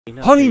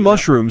Honey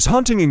mushrooms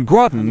hunting in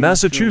Groton,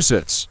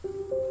 Massachusetts.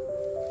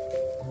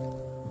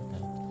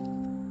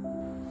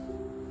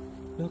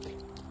 Look,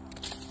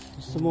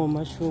 there's some more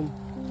mushroom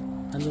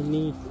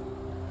underneath.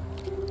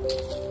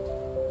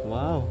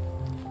 Wow.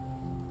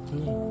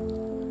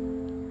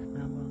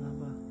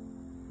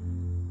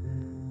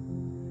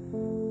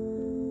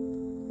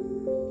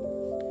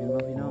 ห็นป่ะ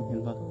พี่น้องเห็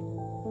นป่ะ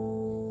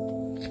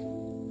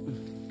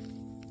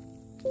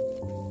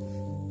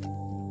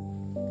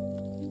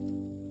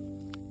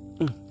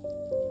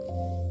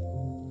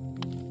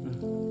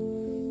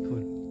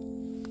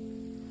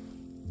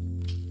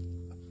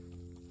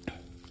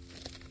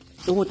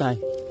โอ้ตาย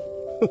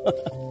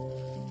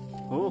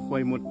โอ้ควา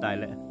ยหมดตาย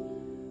แล้ว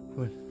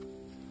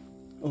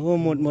โอ้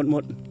หมด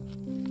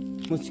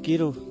มอสกิโ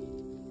ต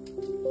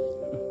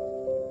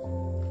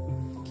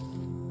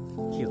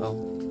คิวเอา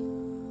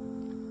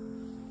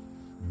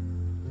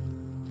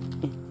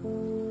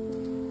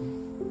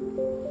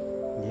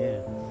เย้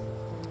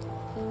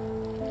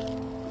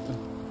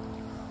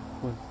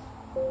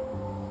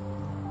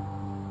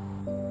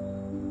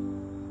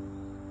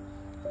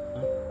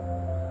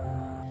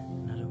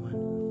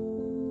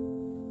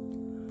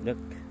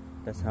Look,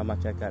 that's how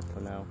much I got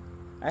for now.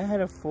 I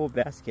had a full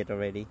basket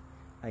already.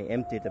 I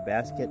emptied the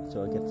basket, so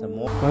I'll get some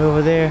more. Right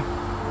over there.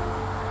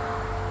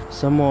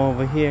 Some more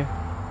over here.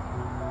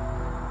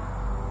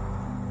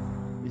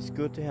 It's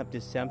good to have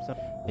this Samsung.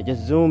 I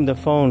just zoomed the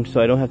phone so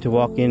I don't have to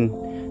walk in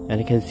and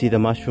I can see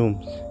the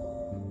mushrooms.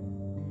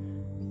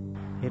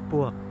 เห็ดป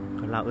วกเข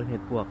าเล่าเห็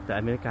ดปวกแต่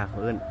อเมริกาเขา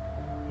เอิ้น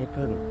เห็ด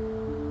พึ่ง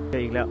เจอ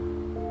อีกแล้ว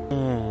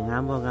งา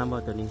มบ่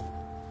ตัวนี้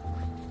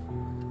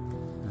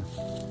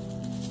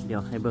เดี๋ย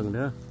วให้เบิ่งเ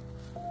ด้อ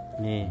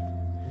นี่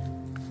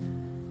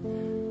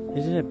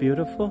Isn't it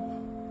beautiful?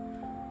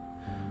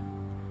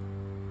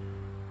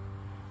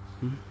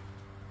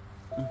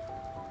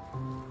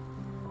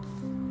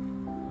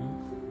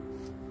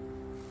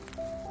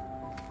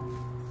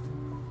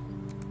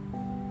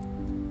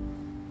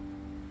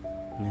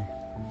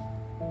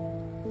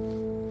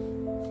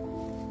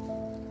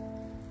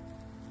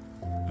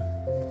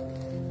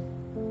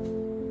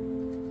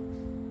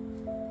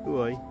ส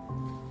วย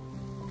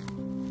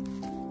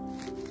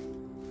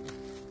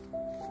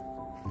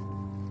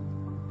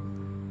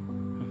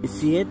You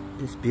see it?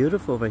 It's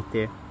beautiful right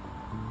there.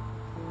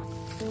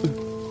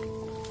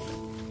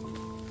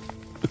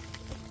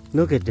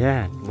 Look at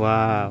that.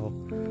 Wow.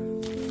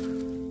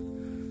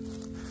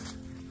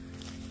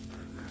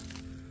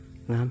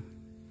 Ngam.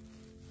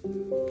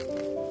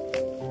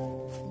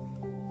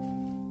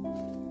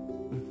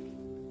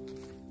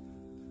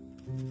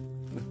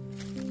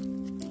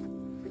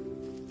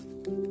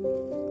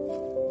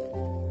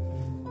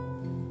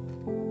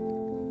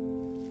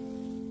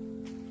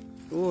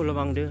 Oh, ระ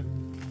วังเด้อ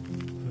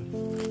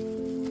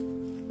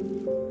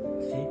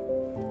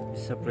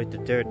Separate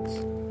the dirt.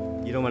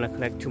 You don't want to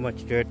collect too much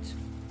dirt.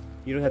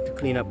 You don't have to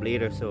clean up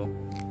later, so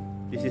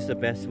this is the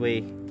best way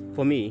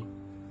for me.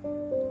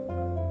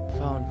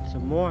 Found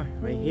some more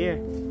right here.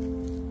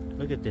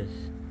 Look at this.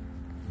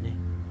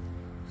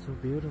 So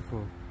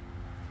beautiful.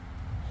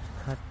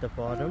 Cut the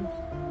bottom.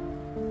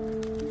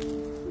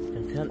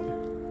 That's it.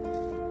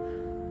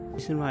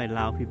 Reason why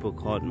Lao people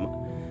call them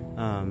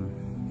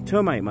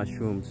termite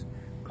mushrooms,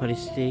 because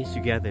it stays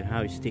together. How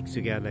it sticks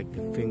together like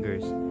the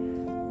fingers.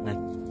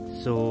 Like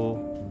so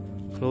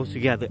close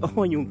together.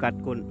 Oh, yung cut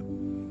kun.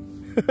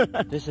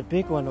 There's a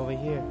big one over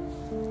here.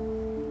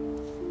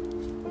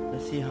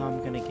 Let's see how I'm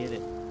gonna get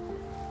it.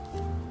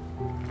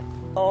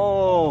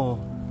 Oh.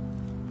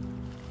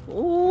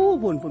 Oh,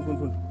 pun.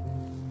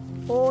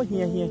 Oh,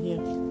 here.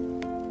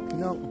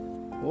 No.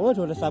 Oh, โ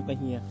ทรศัพท์ก็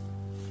here.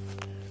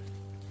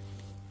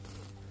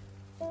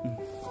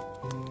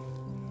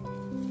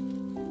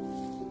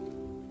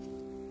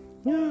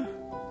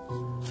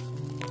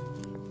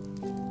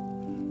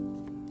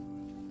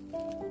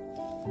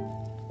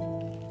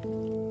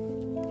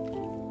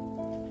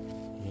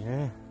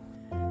 Yeah.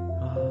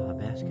 Oh, a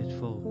basket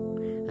full.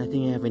 I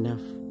think I have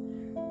enough.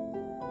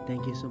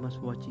 Thank you so much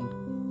for watching.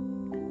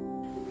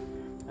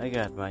 I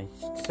got my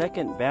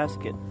second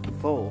basket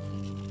full.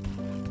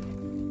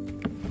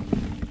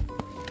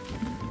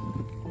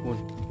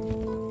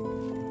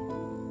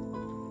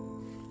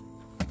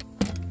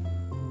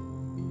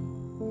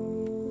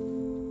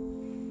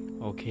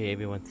 Okay,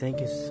 everyone. Thank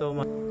you so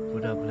much.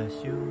 God bless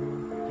you.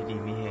 ดี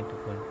ๆมีแฮงทุก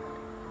คน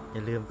อย่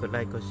าลืมกดไล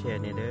ค์กดแช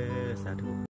ร์เนี่ยเด้อสาธุ